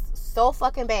ass so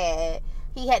fucking bad,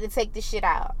 he had to take this shit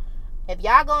out. If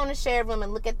y'all go in the share room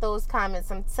and look at those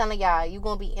comments, I'm telling y'all, you're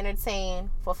going to be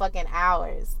entertained for fucking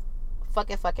hours.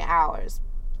 Fucking hours.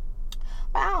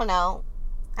 But I don't know.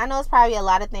 I know it's probably a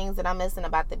lot of things that I'm missing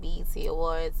about the BET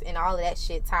Awards and all of that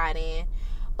shit tied in.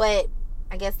 But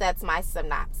I guess that's my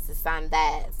synopsis on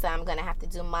that. So I'm going to have to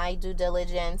do my due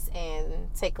diligence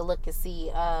and take a look and see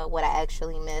what I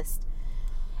actually missed.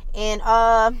 And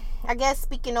I guess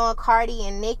speaking on Cardi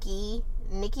and Nicki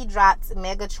dropped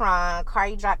Megatron.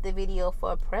 Cardi dropped the video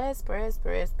for press.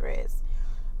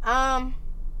 I'm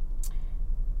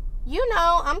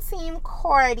Team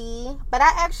Cardi, but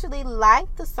I actually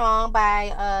like the song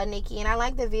by Nicki, and I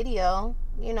like the video.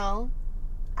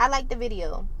 I like the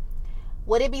video.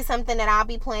 Would it be something that I'll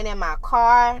be playing in my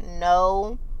car?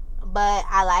 No, but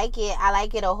I like it. I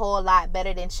like it a whole lot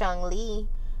better than Chung Lee.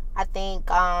 I think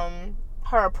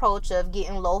her approach of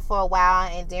getting low for a while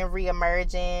and then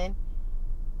reemerging,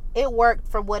 it worked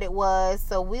for what it was.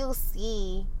 So we'll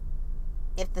see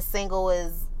if the single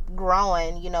is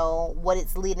growing, what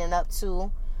it's leading up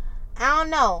to. I don't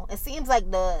know. It seems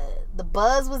like the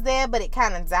buzz was there, but it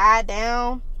kind of died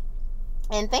down.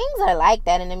 And things are like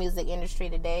that in the music industry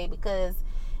today because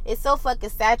it's so fucking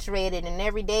saturated and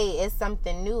every day is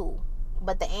something new.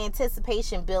 But the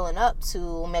anticipation building up to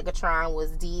Megatron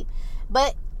was deep.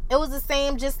 But it was the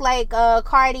same just like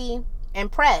Cardi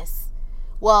and Press.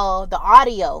 Well, the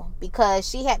audio, because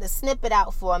she had to snip it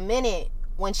out for a minute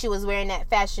when she was wearing that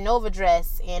Fashion Nova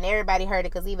dress, and everybody heard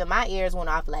it because even my ears went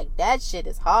off like, that shit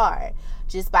is hard,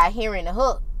 just by hearing the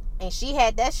hook. And she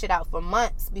had that shit out for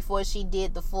months before she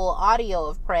did the full audio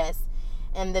of Press.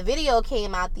 And the video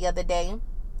came out the other day.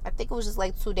 I think it was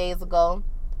just 2 days ago.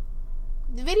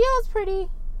 The video is pretty.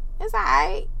 It's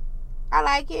alright. I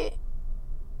like it.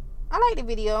 I like the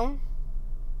video.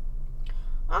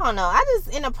 I don't know.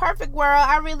 In a perfect world,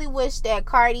 I really wish that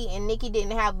Cardi and Nicki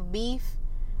didn't have a beef.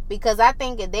 Because I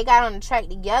think if they got on the track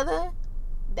together,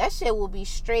 that shit will be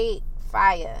straight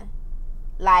fire.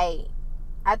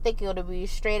 I think it'll be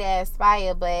straight ass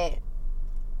fire, but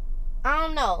I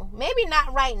don't know. Maybe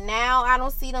not right now. I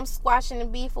don't see them squashing the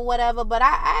beef or whatever, but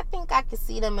I think I could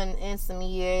see them in some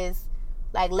years,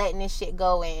 letting this shit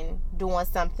go and doing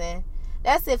something.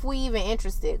 That's if we even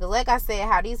interested. Because like I said,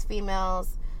 how these female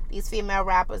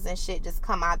rappers and shit just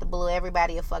come out the blue.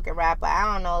 Everybody a fucking rapper.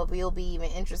 I don't know if you'll be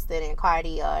even interested in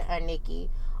Cardi or Nicki.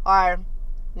 Or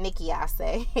Nicki, I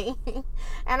say.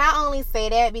 And I only say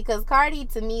that because Cardi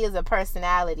to me is a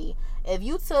personality. If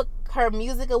you took her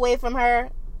music away from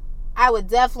her, I would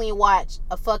definitely watch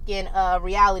a fucking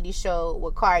reality show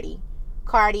with Cardi.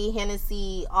 Cardi,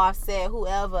 Hennessy, Offset,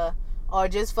 whoever. Or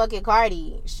just fucking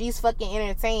Cardi. She's fucking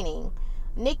entertaining.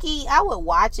 Nicki, I would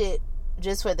watch it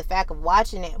just for the fact of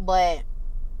watching it, but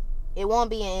it won't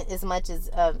be as much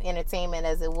of entertainment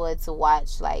as it would to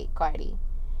watch Cardi.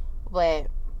 But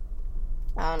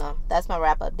I don't know. That's my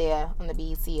wrap up there on the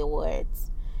BET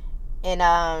Awards. And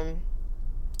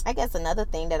I guess another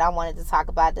thing that I wanted to talk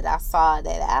about that I saw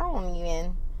that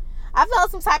I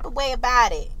felt some type of way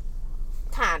about it.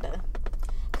 Kinda.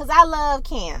 Cause I love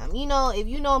Cam. You know, if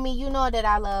you know me, you know that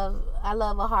I love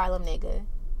a Harlem nigga.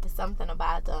 It's something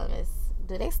about them.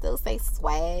 Do they still say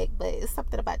swag? But it's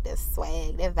something about that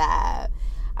swag, that vibe.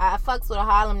 I fucks with a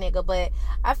Harlem nigga, but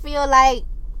I feel like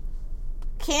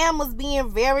Cam was being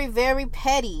very, very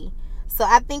petty. So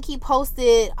I think he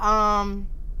posted on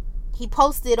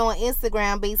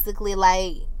Instagram basically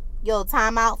like, yo,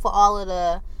 time out for all of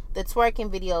the twerking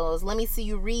videos. Let me see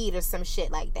you read or some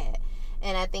shit like that.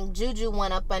 And I think Juju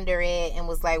went up under it and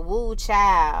was like, woo,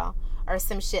 child, or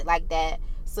some shit like that.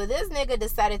 So this nigga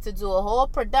decided to do a whole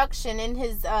production in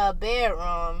his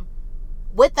bedroom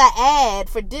with an ad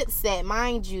for Dipset,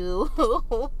 mind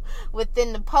you,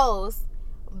 within the post,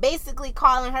 basically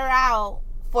calling her out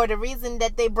for the reason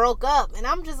that they broke up. And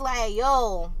I'm just like,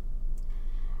 yo,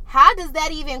 how does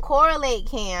that even correlate,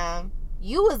 Cam?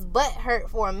 You was butthurt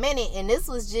for a minute, and this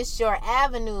was just your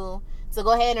avenue to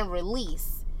go ahead and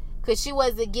release. Because she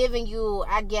wasn't giving you,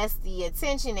 I guess, the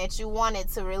attention that you wanted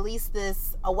to release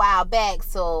this a while back.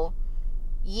 So,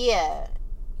 yeah,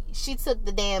 she took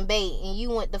the damn bait and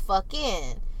you went the fuck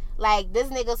in. Like, this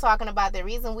nigga talking about the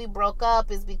reason we broke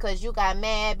up is because you got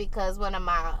mad because one of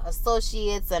my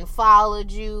associates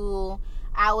unfollowed you.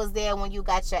 I was there when you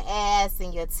got your ass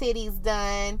and your titties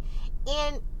done.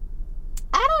 And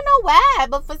I don't know why,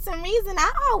 but for some reason,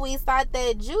 I always thought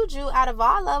that Juju, out of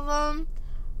all of them,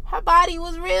 her body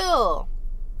was real.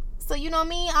 So, you know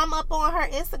me, I'm up on her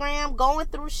Instagram going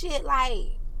through shit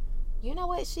like, you know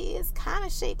what, she is kind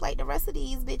of shaped like the rest of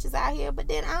these bitches out here. But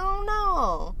then, I don't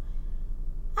know.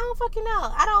 I don't fucking know.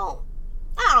 I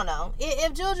don't know.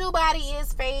 If Juju body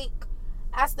is fake,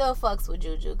 I still fucks with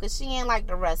Juju. Because she ain't like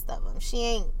the rest of them. She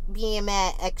ain't being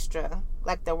mad extra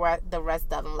like the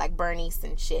rest of them. Like Bernice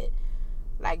and shit.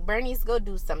 Like, Bernice, go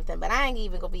do something. But I ain't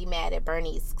even gonna be mad at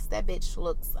Bernice. Because that bitch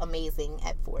looks amazing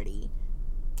at 40.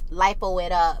 Lipo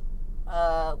it up.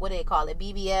 What do they call it?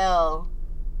 BBL.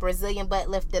 Brazilian butt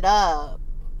lifted up.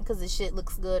 Because the shit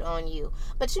looks good on you.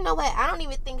 But you know what? I don't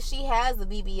even think she has the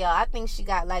BBL. I think she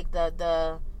got, like,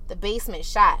 the basement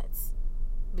shots.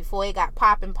 Before it got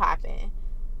popping.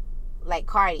 Like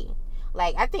Cardi.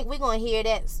 Like, I think we're gonna hear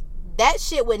that. That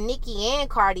shit with Nicki and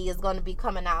Cardi is gonna be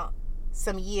coming out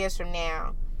some years from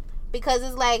now, because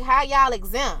it's like, how y'all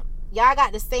exempt? Y'all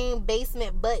got the same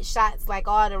basement butt shots like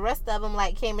all the rest of them,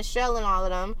 like K Michelle and all of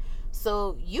them.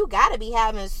 So you gotta be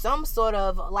having some sort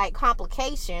of like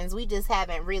complications. We just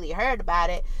haven't really heard about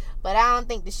it, but I don't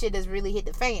think the shit has really hit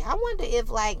the fan. I wonder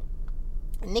if like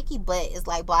Nicki butt is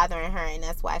like bothering her and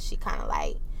that's why she kind of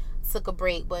like took a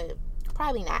break, but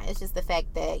probably not. It's just the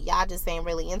fact that y'all just ain't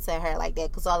really into her like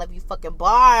that, because all of you fucking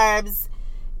barbs,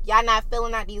 y'all not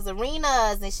filling out these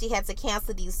arenas, and she had to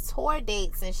cancel these tour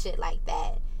dates and shit like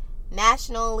that,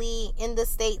 nationally, in the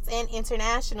States, and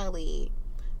internationally.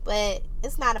 But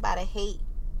it's not about a hate.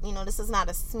 You know, this is not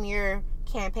a smear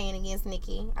campaign against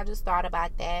Nicki. I just thought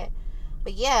about that.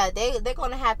 But yeah, they're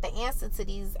going to have to answer to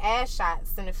these ass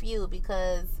shots in a few,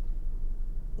 because,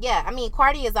 yeah, I mean,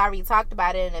 Cardi has already talked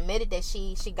about it and admitted that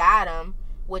she got them,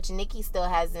 which Nicki still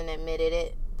hasn't admitted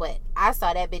it. But I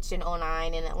saw that bitch in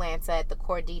 2009 in Atlanta at the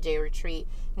Core DJ retreat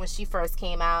when she first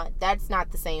came out. That's not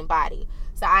the same body.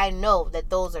 So I know that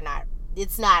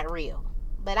it's not real.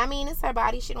 But I mean, it's her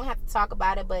body. She don't have to talk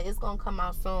about it, but it's going to come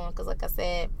out soon. Because like I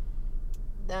said,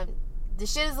 the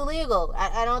shit is illegal.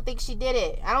 I don't think she did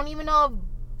it. I don't even know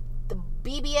if the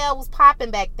BBL was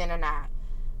popping back then or not.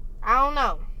 I don't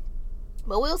know.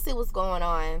 But we'll see what's going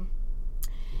on.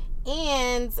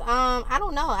 And I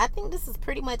don't know. I think this is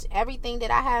pretty much everything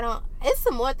that I had on. It's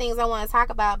some more things I want to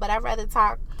talk about, but I'd rather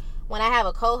talk when I have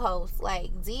a co-host.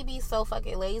 Like, DB's so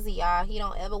fucking lazy, y'all. He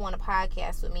don't ever want to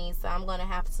podcast with me, so I'm gonna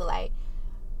have to like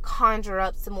conjure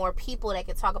up some more people that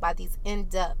can talk about these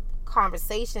in-depth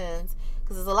conversations,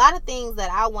 because there's a lot of things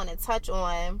that I want to touch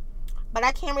on, but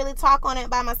I can't really talk on it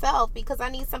by myself because I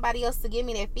need somebody else to give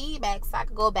me their feedback so I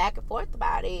can go back and forth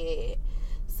about it.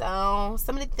 So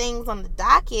some of the things on the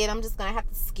docket I'm just gonna have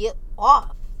to skip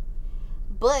off.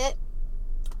 But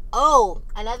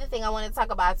another thing I want to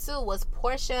talk about too was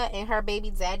Portia and her baby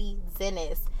daddy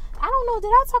Dennis. I don't know, did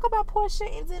I talk about Portia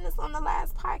and Dennis on the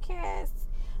last podcast?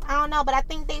 I don't know, but I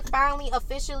think they finally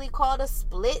officially called a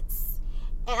splits.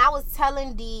 And I was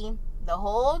telling D the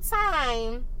whole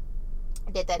time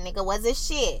that nigga wasn't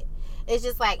shit. It's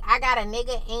just like, I got a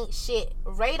nigga ain't shit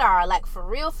radar, like for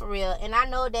real, and I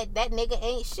know that nigga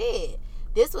ain't shit.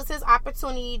 This was his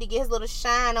opportunity to get his little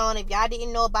shine on. If y'all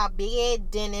didn't know about Big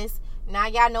Ed Dennis, now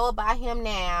y'all know about him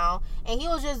now. And he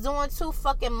was just doing too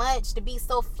fucking much to be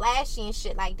so flashy and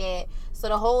shit like that. So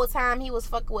the whole time he was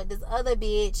fucking with this other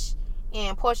bitch,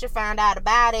 and Portia found out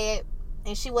about it,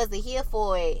 and she wasn't here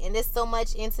for it. And there's so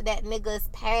much into that nigga's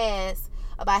past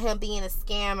about him being a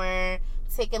scammer,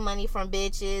 taking money from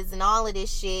bitches and all of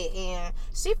this shit. And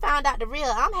she found out the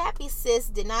real. I'm happy sis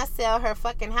did not sell her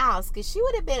fucking house, because she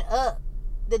would have been up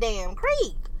the damn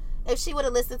creek if she would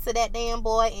have listened to that damn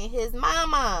boy and his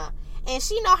mama. And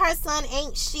she know her son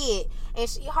ain't shit, and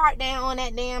she heart down on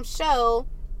that damn show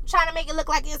trying to make it look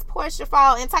like it's Portia's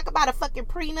fault and talk about a fucking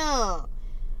prenup.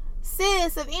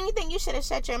 Sis, if anything, you should have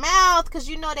shut your mouth, because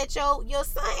you know that your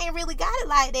son ain't really got it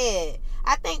like that.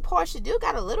 I think Portia do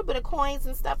got a little bit of coins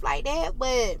and stuff like that,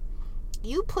 but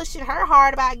you pushing her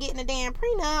hard about getting a damn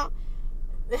prenup.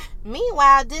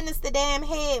 Meanwhile, Dennis the damn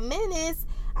head menace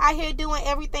out here doing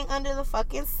everything under the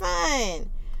fucking sun.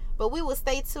 But we will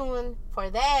stay tuned for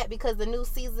that, because the new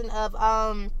season of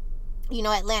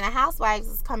Atlanta Housewives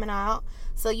is coming out.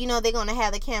 So they're gonna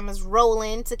have the cameras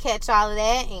rolling to catch all of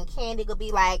that, and Candy will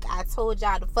be like, I told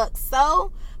y'all the fuck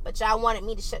so, but y'all wanted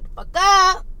me to shut the fuck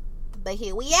up. But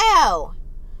here we are.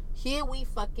 Here we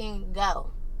fucking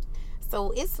go.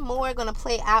 So it's more gonna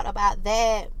play out about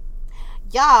that,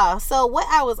 y'all. So what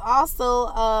I was also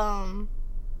on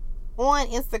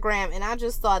Instagram, and I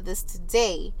just saw this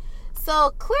today.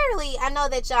 So clearly, I know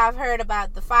that y'all have heard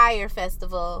about the Fire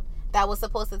Festival that was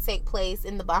supposed to take place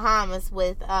in the Bahamas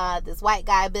with this white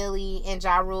guy Billy and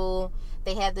Ja Rule.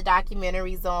 They have the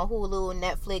documentaries on Hulu and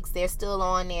Netflix. They're still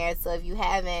on there, so if you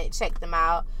haven't checked them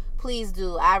out, please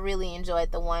do. I really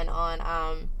enjoyed the one on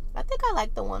I think I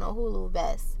like the one on Hulu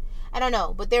best. I don't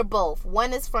know, but they're both.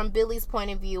 One is from Billy's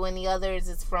point of view, and the other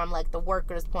is from like the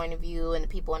workers' point of view and the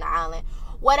people on the island.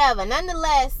 Whatever.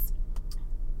 Nonetheless,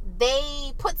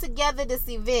 they put together this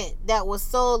event that was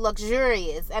so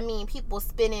luxurious. I mean, people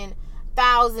spending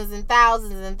thousands and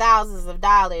thousands and thousands of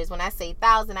dollars. When I say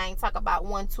thousand, I ain't talking about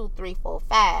 1, 2, 3, 4,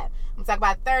 5. I'm talking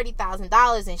about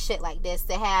 $30,000 and shit like this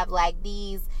to have like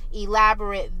these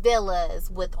elaborate villas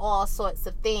with all sorts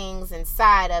of things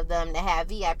inside of them, to have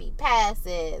VIP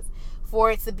passes,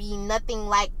 for it to be nothing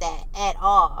like that at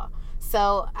all.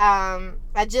 So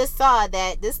I just saw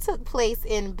that this took place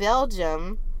in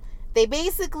Belgium. They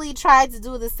basically tried to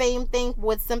do the same thing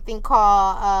with something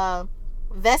called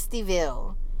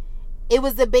Festival. It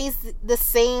was the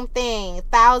same thing.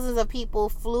 Thousands of people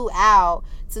flew out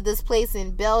to this place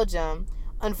in Belgium.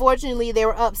 Unfortunately, they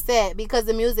were upset because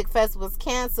the music fest was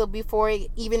canceled before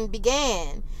it even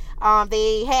began.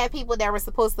 They had people that were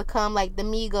supposed to come, like the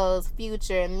Migos,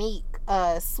 Future, Meek,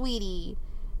 Sweetie,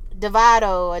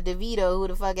 Devato, or DeVito, who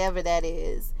the fuck ever that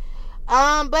is.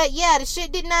 But yeah, the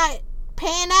shit did not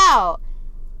pan out.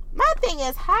 My thing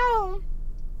is, how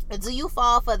do you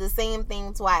fall for the same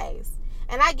thing twice?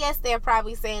 And I guess they're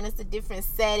probably saying it's a different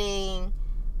setting,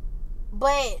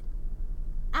 but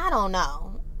I don't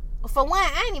know. For one,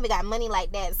 I ain't even got money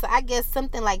like that, so I guess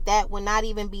something like that would not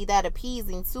even be that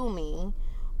appeasing to me.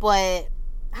 But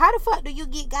how the fuck do you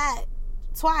get got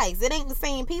twice? It ain't the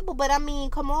same people, but I mean,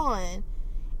 come on.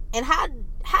 And how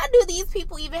do these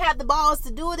people even have the balls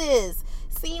to do this?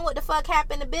 Seeing what the fuck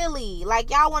happened to Billy. Like,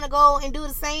 y'all want to go and do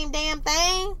the same damn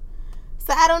thing?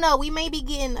 So, I don't know. We may be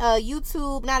getting not a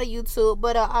YouTube,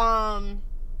 but a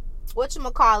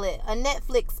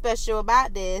Netflix special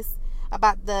about this,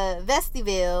 about the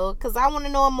Festival, because I want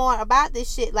to know more about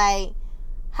this shit. Like,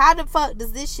 how the fuck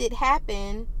does this shit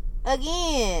happen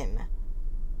again?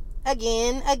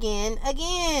 Again. I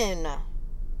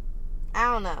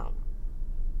don't know.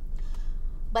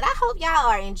 But I hope y'all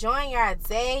are enjoying your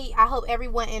day. I hope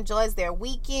everyone enjoys their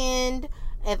weekend.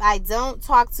 If I don't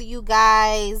talk to you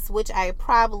guys, which I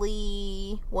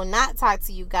probably will not talk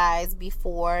to you guys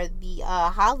before the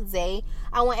holiday,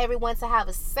 I want everyone to have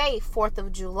a safe 4th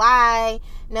of July.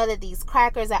 Know that these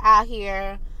crackers are out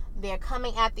here. They're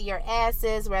coming after your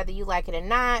asses, whether you like it or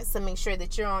not. So make sure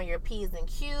that you're on your P's and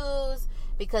Q's,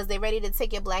 because they're ready to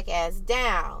take your black ass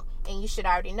down. And you should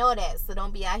already know that. So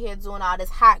don't be out here doing all this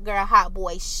hot girl, hot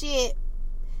boy shit,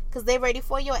 because they're ready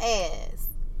for your ass.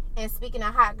 And speaking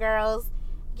of hot girls,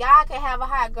 y'all can have a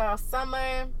hot girl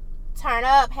summer. Turn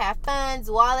up, have fun,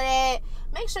 do all of that.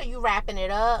 Make sure you wrapping it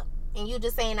up. And you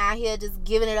just ain't out here just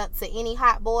giving it up to any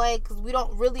hot boy, because we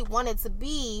don't really want it to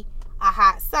be a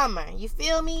hot summer. You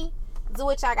feel me? Do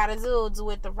what y'all gotta do.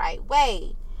 Do it the right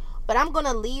way. But I'm going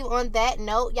to leave on that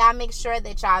note. Y'all make sure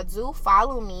that y'all do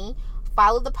follow me.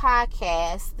 Follow the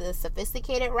podcast, the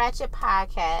Sophisticated Ratchet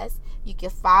Podcast. You can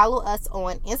follow us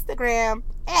on Instagram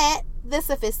at the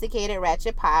Sophisticated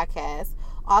Ratchet Podcast.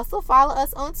 Also follow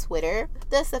us on Twitter,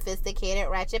 the Sophisticated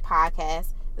Ratchet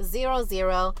Podcast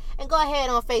 00. And go ahead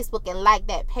on Facebook and like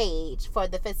that page for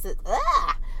the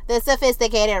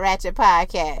Sophisticated Ratchet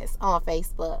Podcast on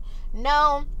Facebook.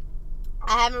 No,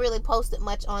 I haven't really posted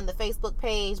much on the Facebook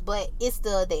page, but it's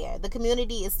still there. The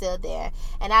community is still there.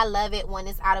 And I love it when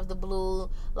it's out of the blue.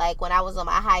 Like when I was on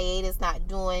my hiatus not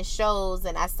doing shows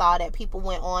and I saw that people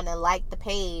went on and liked the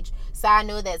page. So I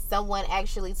knew that someone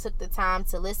actually took the time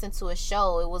to listen to a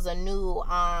show. It was a new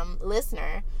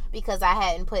listener because I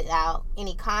hadn't put out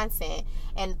any content.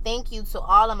 And thank you to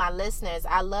all of my listeners.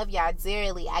 I love y'all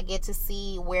dearly. I get to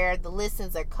see where the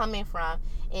listens are coming from.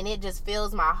 And it just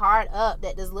fills my heart up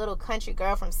that this little country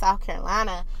girl from South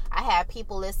Carolina, I have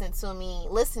people listening to me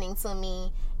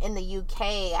in the UK.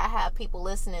 I have people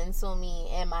listening to me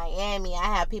in Miami.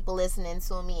 I have people listening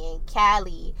to me in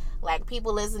Cali. Like,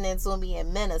 people listening to me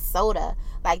in Minnesota.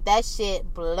 Like, that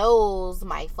shit blows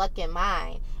my fucking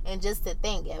mind. And just to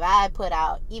think, if I put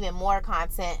out even more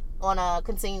content on a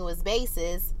continuous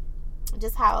basis,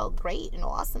 just how great and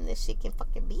awesome this shit can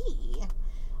fucking be.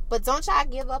 But don't y'all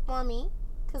give up on me,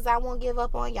 because I won't give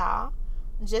up on y'all.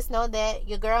 Just know that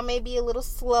your girl may be a little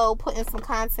slow putting some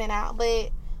content out,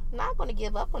 but I'm not going to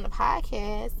give up on the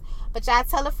podcast. But y'all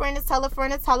tell a friend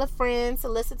to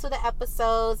listen to the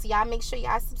episodes. Y'all make sure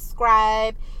y'all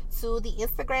subscribe to the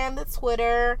Instagram, the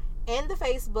Twitter, and the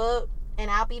Facebook. And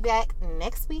I'll be back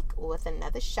next week with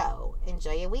another show.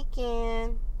 Enjoy your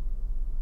weekend.